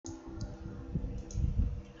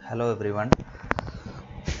Hello everyone,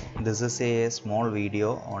 this is a small video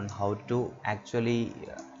on how to actually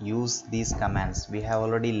use these commands. We have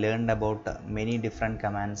already learned about many different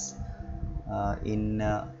commands in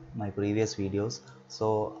my previous videos. So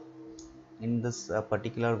in this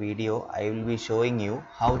particular video I will be showing you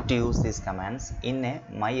how to use these commands in a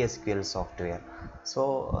MySQL software. So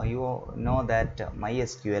you know that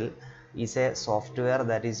MySQL is a software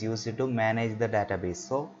that is used to manage the database.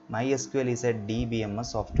 So MySQL is a DBMS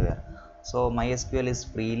software. So MySQL is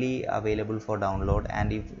freely available for download,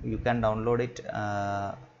 and if you can download it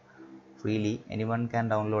freely, anyone can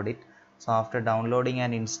download it. So after downloading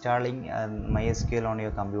and installing MySQL on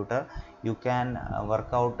your computer, you can work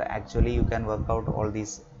out all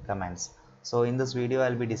these commands. So in this video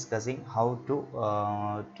I'll be discussing how to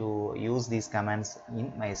use these commands in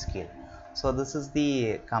MySQL. So this is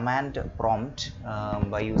the command prompt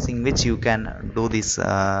by using which you can do this.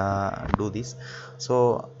 So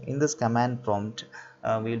in this command prompt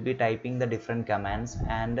we will be typing the different commands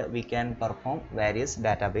and we can perform various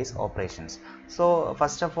database operations. So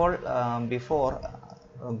first of all, before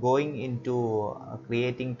going into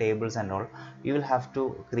creating tables and all, you will have to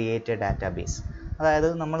create a database. അതായത്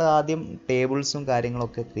നമ്മൾ ആദ്യം ടേബിൾസും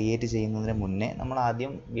കാര്യങ്ങളൊക്കെ create ചെയ്യുന്നതിന് മുന്നേ നമ്മൾ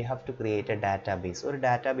ആദ്യം we have to create A database. ഒരു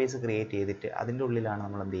database create ചെയ്തിട്ട് അതിൻ്റെ ഉള്ളിലാണ്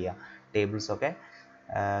നമ്മൾ എന്ത് ചെയ്യുക, ടേബിൾസൊക്കെ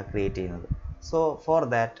ക്രിയേറ്റ് ചെയ്യുന്നത്. So for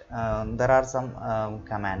that there are some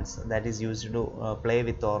commands that is used to play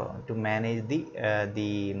with or to manage the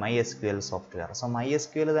MySQL software. So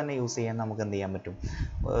MySQL തന്നെ യൂസ് ചെയ്യാൻ നമുക്ക് എന്ത് ചെയ്യാൻ പറ്റും,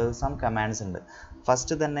 some commands ഉണ്ട്.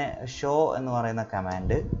 ഫസ്റ്റ് തന്നെ ഷോ എന്ന് പറയുന്ന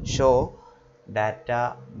കമാൻഡ്, ഷോ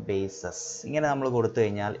ഡാറ്റാബേസസ്, ഇങ്ങനെ നമ്മൾ കൊടുത്തു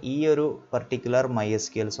കഴിഞ്ഞാൽ ഈ ഒരു പർട്ടിക്കുലർ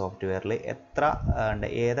MySQL സോഫ്റ്റ്വെയറിൽ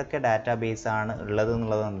ഏതൊക്കെ ഡാറ്റാബേസ് ആണ് ഉള്ളത്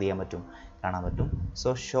എന്നുള്ളത് എന്ത് ചെയ്യാൻ പറ്റും, കാണാൻ പറ്റും.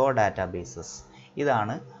 സോ ഷോ ഡാറ്റാബേസസ്,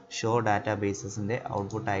 ഇതാണ് ഷോ ഡാറ്റാബേസസിൻ്റെ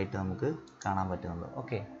ഔട്ട്പുട്ടായിട്ട് നമുക്ക് കാണാൻ പറ്റുന്നത്.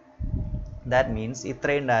 ഓക്കെ, ദാറ്റ് മീൻസ്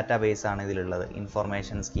ഇത്രയും ഡാറ്റാബേസ് ആണ് ഇതിലുള്ളത്.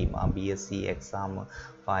 Information schema, BSc, exam,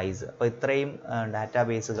 Faiz, അപ്പോൾ ഇത്രയും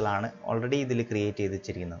ഡാറ്റാബേസുകളാണ് ഓൾറെഡി ഇതിൽ ക്രിയേറ്റ് ചെയ്ത്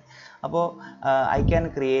വെച്ചിരിക്കുന്നത്. അപ്പോൾ I can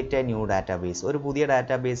create A new database. ഒരു പുതിയ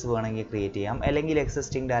ഡാറ്റാബേസ് വേണമെങ്കിൽ ക്രിയേറ്റ് ചെയ്യാം, അല്ലെങ്കിൽ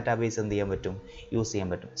എക്സിസ്റ്റിംഗ് ഡാറ്റാബേസ് എന്ത് ചെയ്യാൻ പറ്റും, യൂസ് ചെയ്യാൻ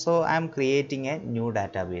പറ്റും. So I am creating A new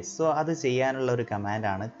database. So അത് ചെയ്യാനുള്ള ഒരു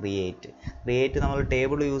കമാൻഡാണ് ക്രിയേറ്റ്. നമ്മൾ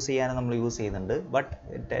ടേബിൾ യൂസ് ചെയ്യാനും നമ്മൾ യൂസ് ചെയ്യുന്നുണ്ട്, ബട്ട്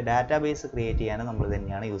ഡാറ്റാബേസ് ക്രിയേറ്റ് ചെയ്യാനും നമ്മൾ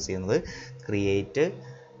തന്നെയാണ് യൂസ് ചെയ്യുന്നത് ക്രിയേറ്റ്.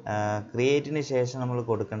 ക്രിയേറ്റിന് ശേഷം നമ്മൾ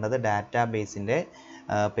കൊടുക്കേണ്ടത് ഡാറ്റാബേസിൻ്റെ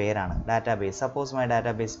പേരാണ്. Database, suppose my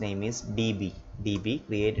database name is DB,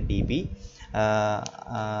 create DB,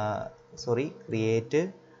 create,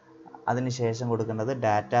 അതിനുശേഷം കൊടുക്കേണ്ടത്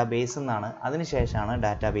ഡാറ്റാബേസ് എന്നാണ്. അതിനുശേഷമാണ്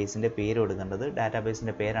ഡാറ്റാബേസിൻ്റെ പേര് കൊടുക്കേണ്ടത്.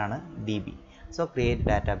 ഡാറ്റാബേസിൻ്റെ പേരാണ് DB. So create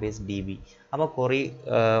database DB. അപ്പോൾ ക്വറി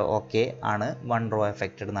ഓക്കെ ആണ്, 1 റോ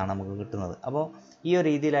എഫക്റ്റഡ് എന്നാണ് നമുക്ക് കിട്ടുന്നത്. അപ്പോൾ ഈ ഒരു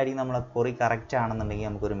രീതിയിലായിരിക്കും നമ്മൾ ക്വറി കറക്റ്റ് ആണെന്നുണ്ടെങ്കിൽ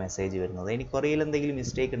നമുക്കൊരു മെസ്സേജ് വരുന്നത്. ഇനി ക്വറിയിൽ എന്തെങ്കിലും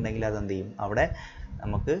മിസ്റ്റേക്ക് ഉണ്ടെങ്കിൽ അതെന്ത് ചെയ്യും, അവിടെ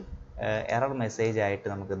നമുക്ക് എറർ മെസ്സേജ് ആയിട്ട്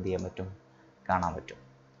നമുക്ക് എന്ത് ചെയ്യാൻ പറ്റും, കാണാൻ പറ്റും.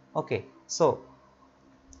 ഓക്കെ, സോ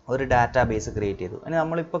ഒരു ഡാറ്റാബേസ് ക്രിയേറ്റ് ചെയ്തു. ഇനി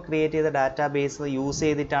നമ്മളിപ്പോൾ ക്രിയേറ്റ് ചെയ്ത ഡാറ്റാബേസ് യൂസ്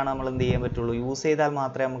ചെയ്തിട്ടാണ് നമ്മൾ എന്ത് ചെയ്യാൻ പറ്റുള്ളൂ, യൂസ് ചെയ്താൽ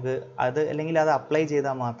മാത്രമേ നമുക്ക് അത്, അല്ലെങ്കിൽ അത് അപ്ലൈ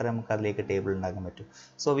ചെയ്താൽ മാത്രമേ നമുക്ക് അതിലേക്ക് ടേബിൾ ഉണ്ടാക്കാൻ പറ്റൂ.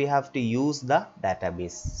 So we have to use the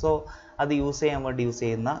database. So അത് യൂസ് ചെയ്യാൻ വേണ്ടി യൂസ്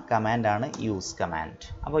ചെയ്യുന്ന കമാൻഡാണ് യൂസ് കമാൻഡ്.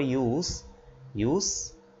 അപ്പോൾ യൂസ്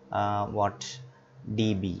വാട്ട്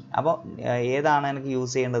DB. അപ്പോൾ ഏതാണ് എനിക്ക്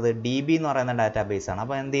യൂസ് ചെയ്യേണ്ടത്, DB എന്ന് പറയുന്ന ഡാറ്റാബേസ് ആണ്.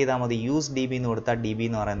 അപ്പോൾ എന്ത് ചെയ്താൽ മതി, യൂസ് DB എന്ന് കൊടുത്താൽ DB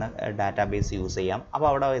എന്ന് പറയുന്ന ഡാറ്റാബേസ് യൂസ് ചെയ്യാം. അപ്പോൾ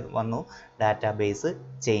അവിടെ വന്നു ഡാറ്റാബേസ്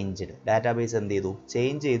ചേഞ്ച്ഡ്, ഡാറ്റാബേസ് എന്ത് ചെയ്തു,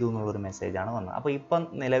 ചേഞ്ച് ചെയ്തു എന്നുള്ളൊരു മെസ്സേജാണ് വന്നത്. അപ്പോൾ ഇപ്പം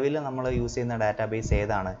നിലവിൽ നമ്മൾ യൂസ് ചെയ്യുന്ന ഡാറ്റാബേസ്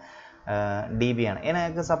ഏതാണ്, DB ആണ്.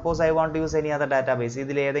 എനിക്ക് suppose I want to use any other database,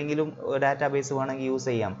 ഇതിൽ ഏതെങ്കിലും ഡാറ്റാബേസ് വേണമെങ്കിൽ യൂസ്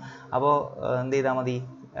ചെയ്യാം. അപ്പോൾ എന്ത് ചെയ്താൽ മതി,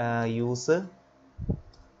 യൂസ്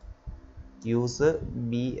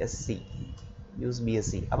BSc.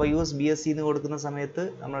 അപ്പോൾ യൂസ് BSc എന്ന് കൊടുക്കുന്ന സമയത്ത്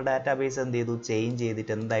നമ്മൾ ഡാറ്റാബേസ് എന്ത് ചെയ്തു, ചേഞ്ച്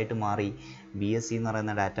ചെയ്തിട്ട് എന്തായിട്ട് മാറി, BSc എന്ന്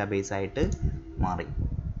പറയുന്ന ഡാറ്റാബേസ് ആയിട്ട് മാറി.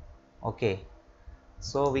 Okay,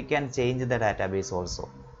 so we can change the database also.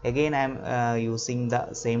 Again I M using the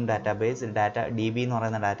same database. DB എന്ന്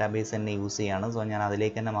പറയുന്ന ഡാറ്റാബേസ് തന്നെ യൂസ് ചെയ്യാണ്. സോ ഞാൻ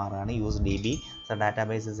അതിലേക്ക് തന്നെ മാറുകയാണ്, use DB. So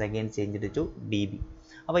database is again changed to DB.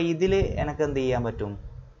 അപ്പോൾ ഇതിൽ എനിക്ക് എന്ത് ചെയ്യാൻ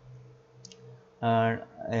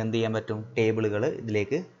പറ്റും, ടേബിളുകൾ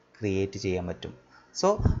ഇതിലേക്ക് ക്രിയേറ്റ് ചെയ്യാൻ പറ്റും. സോ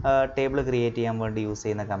ടേബിൾ ക്രിയേറ്റ് ചെയ്യാൻ വേണ്ടി യൂസ്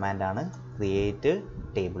ചെയ്യുന്ന കമാൻഡാണ് ക്രിയേറ്റ്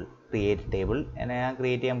ടേബിൾ. ഞാൻ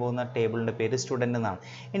ക്രിയേറ്റ് ചെയ്യാൻ പോകുന്ന ടേബിളിൻ്റെ പേര് സ്റ്റുഡൻറ്റ് എന്നാണ്.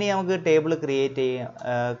 ഇനി നമുക്ക് ടേബിൾ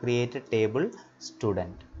ക്രിയേറ്റ് ടേബിൾ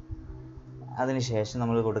സ്റ്റുഡൻറ്റ്. അതിനുശേഷം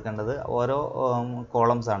നമ്മൾ കൊടുക്കേണ്ടത് ഓരോ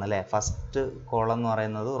കോളംസ് ആണ് അല്ലേ. ഫസ്റ്റ് കോളം എന്ന്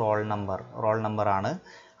പറയുന്നത് റോൾ നമ്പർ ആണ്,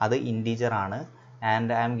 അത് ഇൻറ്റീജർ ആണ്.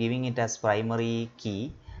 And I am giving it as primary key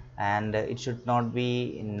and it should not be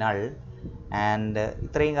null, and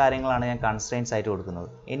ഇത്രയും കാര്യങ്ങളാണ് ഞാൻ കൺസ്ട്രെയിൻസ് ആയിട്ട് കൊടുക്കുന്നത്.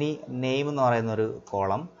 ഇനി നെയിം എന്ന് പറയുന്ന ഒരു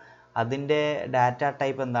കോളം, അതിൻ്റെ ഡാറ്റ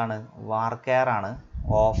ടൈപ്പ് എന്താണ്? varchar ആണ്.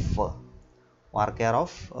 ഓഫ് varchar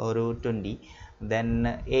ഓഫ് ഒരു 20. ദെൻ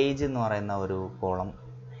ഏജ് എന്ന് പറയുന്ന ഒരു കോളം,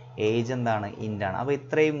 ഏജ് എന്താണ്? ഇൻ്റ് ആണ്. അപ്പോൾ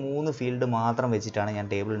ഇത്രയും 3 ഫീൽഡ് മാത്രം വെച്ചിട്ടാണ് ഞാൻ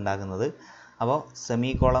ടേബിൾ ഉണ്ടാക്കുന്നത്. അപ്പോൾ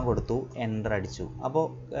സെമി കോളം കൊടുത്തു, എൻ്റർ അടിച്ചു. അപ്പോൾ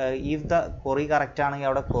ഇഫ് ദ കൊറി കറക്റ്റ് ആണെങ്കിൽ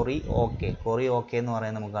അവിടെ കൊറി ഓക്കെ എന്ന്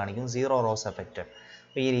പറയുന്നത് നമുക്ക് കാണിക്കും 0 rows affected.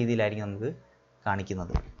 അപ്പോൾ ഈ രീതിയിലായിരിക്കും നമുക്ക്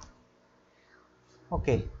കാണിക്കുന്നത്.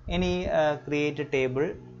 ഓക്കെ, ഇനി ക്രിയേറ്റ്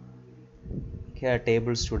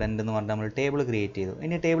ടേബിൾ സ്റ്റുഡൻറ്റ് എന്ന് പറഞ്ഞാൽ നമ്മൾ ടേബിൾ ക്രിയേറ്റ് ചെയ്തു.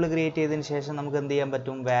 ഇനി ടേബിൾ ക്രിയേറ്റ് ചെയ്തതിന് ശേഷം നമുക്ക് എന്ത് ചെയ്യാൻ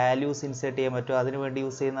പറ്റും? വാല്യൂസ് ഇൻസേർട്ട് ചെയ്യാൻ പറ്റും. അതിന് വേണ്ടി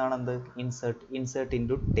യൂസ് ചെയ്യുന്നതാണ് എന്ത്? Insert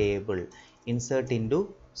into table, insert into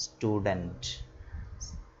student,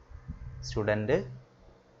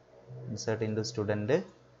 insert into student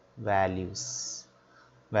values.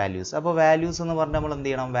 അപ്പോൾ വാല്യൂസ് എന്ന് പറഞ്ഞാൽ നമ്മൾ എന്ത്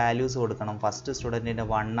ചെയ്യണം? വാല്യൂസ് കൊടുക്കണം. ഫസ്റ്റ് സ്റ്റുഡൻറ്റിൻ്റെ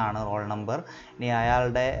 1 ആണ് റോൾ നമ്പർ. ഇനി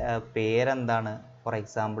അയാളുടെ പേരെന്താണ്? ഫോർ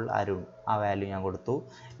എക്സാമ്പിൾ അരുൺ, ആ വാല്യൂ ഞാൻ കൊടുത്തു.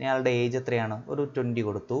 ഇനി അയാളുടെ ഏജ് എത്രയാണ്? ഒരു 20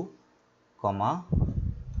 കൊടുത്തു,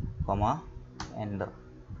 എൻ്റർ.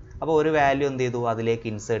 അപ്പോൾ ഒരു വാല്യൂ എന്ത് ചെയ്തു? അതിലേക്ക്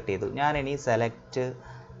ഇൻസേർട്ട് ചെയ്തു. ഞാനിനി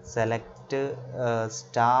സെലക്ട്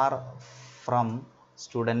സ്റ്റാർ ഫ്രം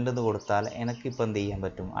സ്റ്റുഡൻ്റ് എന്ന് കൊടുത്താൽ എനിക്കിപ്പോൾ എന്ത് ചെയ്യാൻ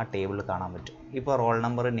പറ്റും? ആ ടേബിൾ കാണാൻ പറ്റും. ഇപ്പോൾ roll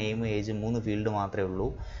number, name, age 3 field മാത്രമേ ഉള്ളൂ.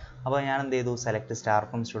 അപ്പോൾ ഞാൻ എന്ത് ചെയ്തു? സെലക്ട് സ്റ്റാർ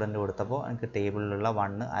ഫ്രം സ്റ്റുഡൻറ്റ് കൊടുത്തപ്പോൾ എനിക്ക് ടേബിളിലുള്ള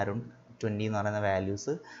 1, അരുൺ, 20 എന്ന് പറയുന്ന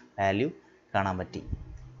വാല്യൂ കാണാൻ പറ്റി.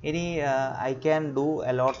 ഇനി I can do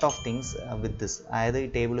a lot of things with this. അതായത് ഈ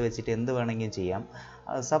ടേബിൾ വെച്ചിട്ട് എന്ത് വേണമെങ്കിലും ചെയ്യാം.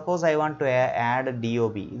 Suppose I want to add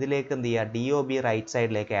DOB. ഇതിലേക്ക് എന്ത് ചെയ്യുക? DOB റൈറ്റ്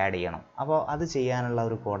സൈഡിലേക്ക് ആഡ് ചെയ്യണം. അപ്പോൾ അത് ചെയ്യാനുള്ള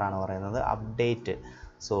ഒരു കോഡാണ് പറയുന്നത്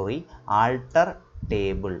ആൾട്ടർ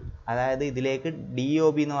ടേബിൾ. അതായത് ഇതിലേക്ക്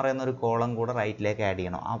DOB എന്ന് പറയുന്ന ഒരു കോളം കൂടെ റൈറ്റിലേക്ക് ആഡ്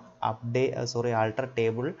ചെയ്യണം.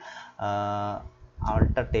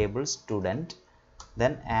 Alter table student,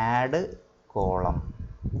 then add column.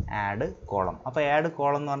 അപ്പോൾ ആഡ്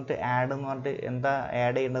കോളം എന്ന് പറഞ്ഞിട്ട് എന്താ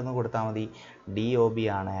ആഡ് ചെയ്യേണ്ടതെന്ന് കൊടുത്താൽ മതി. DOB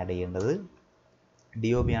ആണ് ആഡ് ചെയ്യുന്നത്.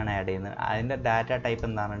 അതിൻ്റെ ഡാറ്റ ടൈപ്പ്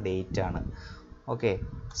എന്താണ്? ഡേറ്റ് ആണ്. ഓക്കെ,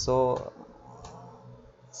 സോ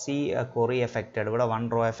കൊറി എഫക്റ്റഡ്, ഇവിടെ 1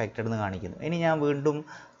 row എഫക്റ്റഡ് എന്ന് കാണിക്കുന്നു. ഇനി ഞാൻ വീണ്ടും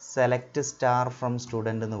സെലക്ട് സ്റ്റാർ ഫ്രം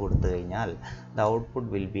സ്റ്റുഡൻറ്റ് എന്ന് കൊടുത്തു കഴിഞ്ഞാൽ the output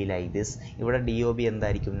will be like this. ഇവിടെ DOB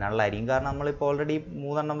എന്തായിരിക്കും? നള്ളായിരിക്കും. കാരണം നമ്മളിപ്പോൾ ഓൾറെഡി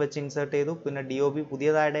 3 വെച്ച് ഇൻസേർട്ട് ചെയ്തു. പിന്നെ DOB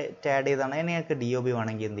പുതിയതായിട്ട് ആഡ് ചെയ്താണ്. ഇനി ഞങ്ങൾക്ക് DOB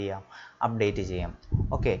വേണമെങ്കിൽ എന്ത് ചെയ്യാം? അപ്ഡേറ്റ് ചെയ്യാം.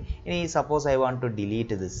 ഓക്കെ, ഇനി suppose I want to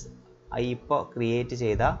delete this. ഇപ്പോൾ ക്രിയേറ്റ്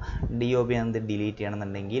ചെയ്ത DOB എന്ത് ഡിലീറ്റ്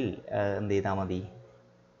ചെയ്യണമെന്നുണ്ടെങ്കിൽ എന്ത് ചെയ്താൽ മതി?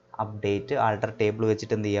 അപ്ഡേറ്റ് ആൾട്ടർ ടേബിൾ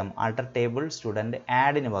വെച്ചിട്ട് എന്ത് ചെയ്യാം? ആൾട്ടർ ടേബിൾ സ്റ്റുഡൻറ്റ്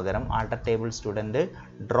ആഡിന് പകരം ആൾട്ടർ ടേബിൾ സ്റ്റുഡൻറ്റ്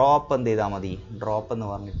ഡ്രോപ്പ് എന്ത് ചെയ്താൽ മതി? ഡ്രോപ്പ് എന്ന്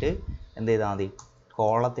പറഞ്ഞിട്ട് എന്ത് ചെയ്താൽ മതി?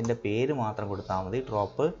 കോളത്തിൻ്റെ പേര് മാത്രം കൊടുത്താൽ മതി.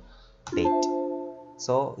 Drop date.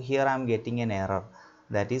 So here I am getting N error.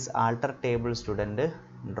 That is alter table student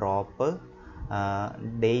drop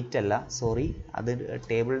date അല്ല, സോറി, അത്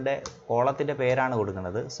ടേബിളിൻ്റെ കോളത്തിൻ്റെ പേരാണ്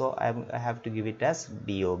കൊടുക്കുന്നത്. So I have to give it as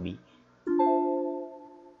DOB.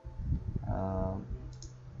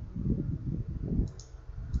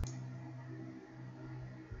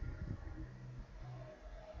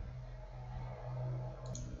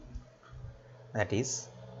 that is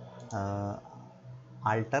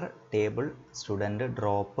alter table student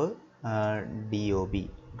drop DOB,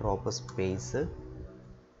 drop space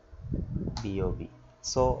DOB.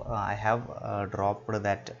 So I have dropped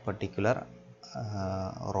that particular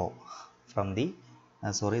row from the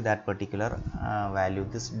that particular value.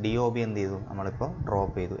 This DOB എന്ത് ചെയ്തു? നമ്മളിപ്പോൾ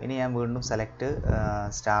drop ചെയ്തു. ഇനി ഞാൻ വീണ്ടും select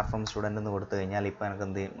star from student എന്ന് കൊടുത്തു കഴിഞ്ഞാൽ ഇപ്പോൾ എനിക്ക്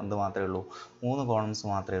എന്ത് മാത്രമേ ഉള്ളൂ? 3 കോളംസ്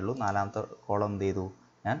മാത്രമേ ഉള്ളൂ. 4ാമത്തെ കോളം എന്ത് ചെയ്തു?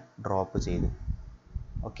 ഞാൻ ഡ്രോപ്പ് ചെയ്തു.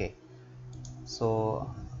 ഓക്കെ, സോ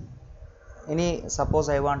ഇനി suppose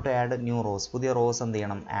I want to add new rose. പുതിയ റോസ് എന്ത്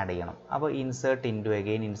ചെയ്യണം? ആഡ് ചെയ്യണം. അപ്പോൾ ഇൻസേർട്ട്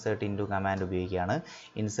ഇൻറ്റു കമാൻഡ് ഉപയോഗിക്കുകയാണ്.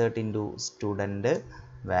 Insert into student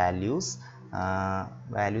values.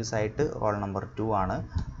 Values ആയിട്ട് റോൾ നമ്പർ 2 ആണ്.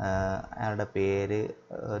 അയാളുടെ പേര്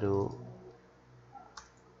ഒരു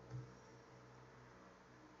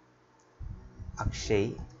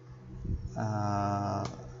അക്ഷയ്.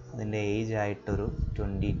 അതിൻ്റെ ഏജ് ആയിട്ടൊരു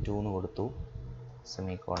 22 എന്ന് കൊടുത്തു.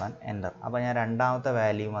 Semicolon enter. അപ്പോൾ ഞാൻ 2ാമത്തെ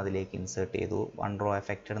വാല്യൂം അതിലേക്ക് ഇൻസേർട്ട് ചെയ്തു. 1 row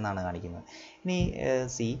എഫക്റ്റഡ് എന്നാണ് കാണിക്കുന്നത്. ഇനി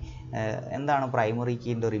എന്താണ് പ്രൈമറി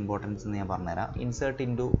കീൻ്റെ ഒരു ഇമ്പോർട്ടൻസ് എന്ന് ഞാൻ പറഞ്ഞുതരാം. ഇൻസേർട്ട്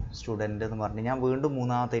ഇൻറ്റു സ്റ്റുഡൻറ്റ് എന്ന് പറഞ്ഞ് ഞാൻ വീണ്ടും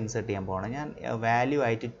 3ാമത്തെ ഇൻസേർട്ട് ചെയ്യാൻ പോവാണ്. ഞാൻ വാല്യൂ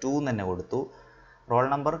ആയിട്ട് 2 തന്നെ കൊടുത്തു. റോൾ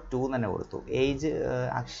നമ്പർ 2 തന്നെ കൊടുത്തു. ഏജ്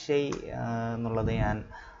അക്ഷയ് എന്നുള്ളത് ഞാൻ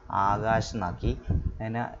ആകാശ് എന്നാക്കി.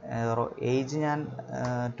 അതിന് ഏജ് ഞാൻ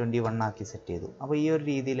 21 ആക്കി സെറ്റ് ചെയ്തു. അപ്പോൾ ഈ ഒരു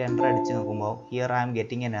രീതിയിൽ എൻ്റർ അടിച്ച് നോക്കുമ്പോൾ here I am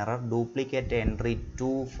getting N error. Duplicate entry 2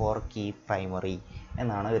 four key primary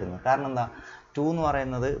എന്നാണ് വരുന്നത്. കാരണം എന്താ? 2 എന്ന്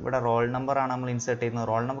പറയുന്നത് ഇവിടെ റോൾ നമ്പറാണ് നമ്മൾ ഇൻസേർട്ട് ചെയ്യുന്നത്.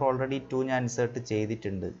 റോൾ നമ്പർ ഓൾറെഡി 2 ഞാൻ ഇൻസേർട്ട്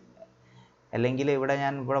ചെയ്തിട്ടുണ്ട്. അല്ലെങ്കിൽ ഇവിടെ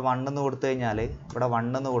ഞാൻ ഇവിടെ 1 എന്ന് കൊടുത്തു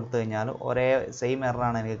കഴിഞ്ഞാൽ ഒരേ സെയിം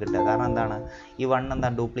എററാണ് എനിക്ക് കിട്ടുക. കാരണം എന്താണ്, ഈ 1 എന്താ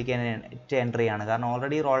ഡ്യൂപ്ലിക്കേറ്റ് എൻട്രി ആണ്. കാരണം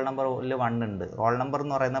ഓൾറെഡി റോൾ നമ്പറിൽ 1 ഉണ്ട്. റോൾ നമ്പർ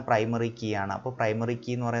എന്ന് പറയുന്ന പ്രൈമറി കീ ആണ്. അപ്പോൾ പ്രൈമറി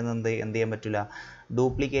കീ എന്ന് പറയുന്നത് എന്ത് ചെയ്യാൻ പറ്റില്ല,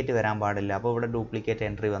 ഡ്യൂപ്ലിക്കേറ്റ് വരാൻ പാടില്ല. അപ്പോൾ ഇവിടെ ഡ്യൂപ്ലിക്കേറ്റ്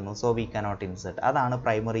എൻട്രി വന്നു. So we cannot insert. അതാണ്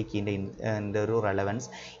പ്രൈമറി കീൻ്റെ ഒരു റെലവൻസ്.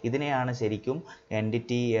 ഇതിനെയാണ് ശരിക്കും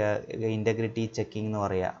എൻറ്റിറ്റി ഇൻറ്റഗ്രിറ്റി ചെക്കിംഗ് എന്ന്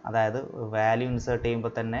പറയുക. അതായത് വാല്യൂ ഇൻസേർട്ട്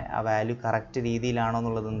ചെയ്യുമ്പോൾ തന്നെ ആ വാല്യൂ കറക്റ്റ് രീതിയിലാണോ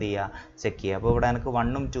എന്നുള്ളത് എന്ത് ചെയ്യുക, ചെക്ക് ചെയ്യുക. അപ്പോൾ ഇവിടെ എനിക്ക്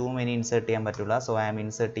 1ഉം 2ഉം ഇനി ഇൻസേർട്ട് ചെയ്യാൻ പറ്റില്ല. So I am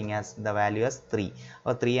inserting as the value as 3.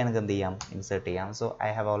 അപ്പോൾ 3 എനിക്ക് എന്ത് ചെയ്യാം, ഇൻസേർട്ട് ചെയ്യാം. So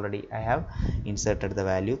I have inserted the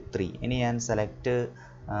value 3. ഇനി ഞാൻ സെലക്ട്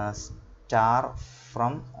സ്റ്റാർ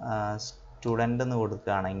ഫ്രം സ്റ്റുഡൻ്റ് എന്ന്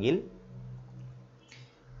കൊടുക്കുകയാണെങ്കിൽ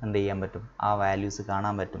എന്ത് ചെയ്യാൻ പറ്റും, ആ വാല്യൂസ്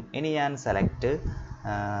കാണാൻ പറ്റും. ഇനി ഞാൻ select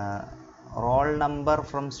roll number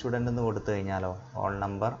from student എന്ന് കൊടുത്തു കഴിഞ്ഞാലോ, റോൾ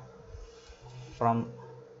നമ്പർ ഫ്രം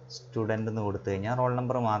സ്റ്റുഡൻ്റ് എന്ന് കൊടുത്തു കഴിഞ്ഞാൽ റോൾ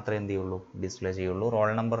നമ്പർ മാത്രമേ എന്ത് ചെയ്യുള്ളൂ, ഡിസ്പ്ലേ ചെയ്യുള്ളൂ. റോൾ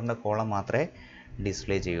നമ്പറിൻ്റെ കോളം മാത്രമേ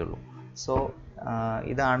ഡിസ്പ്ലേ ചെയ്യുള്ളൂ. സോ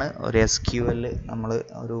ഇതാണ് ഒരു SQL, നമ്മൾ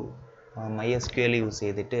ഒരു MySqL യൂസ്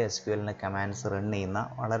ചെയ്തിട്ട് SQLൻ്റെ കമാൻഡ്സ് റൺ ചെയ്യുന്ന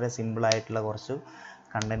വളരെ സിമ്പിളായിട്ടുള്ള കുറച്ച്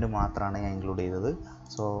കണ്ടൻറ്റ് മാത്രമാണ് ഞാൻ ഇൻക്ലൂഡ് ചെയ്തത്.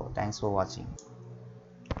 So thanks for watching.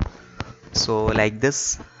 So like this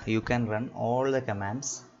you can run all the commands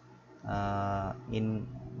in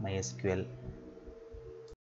MySqL.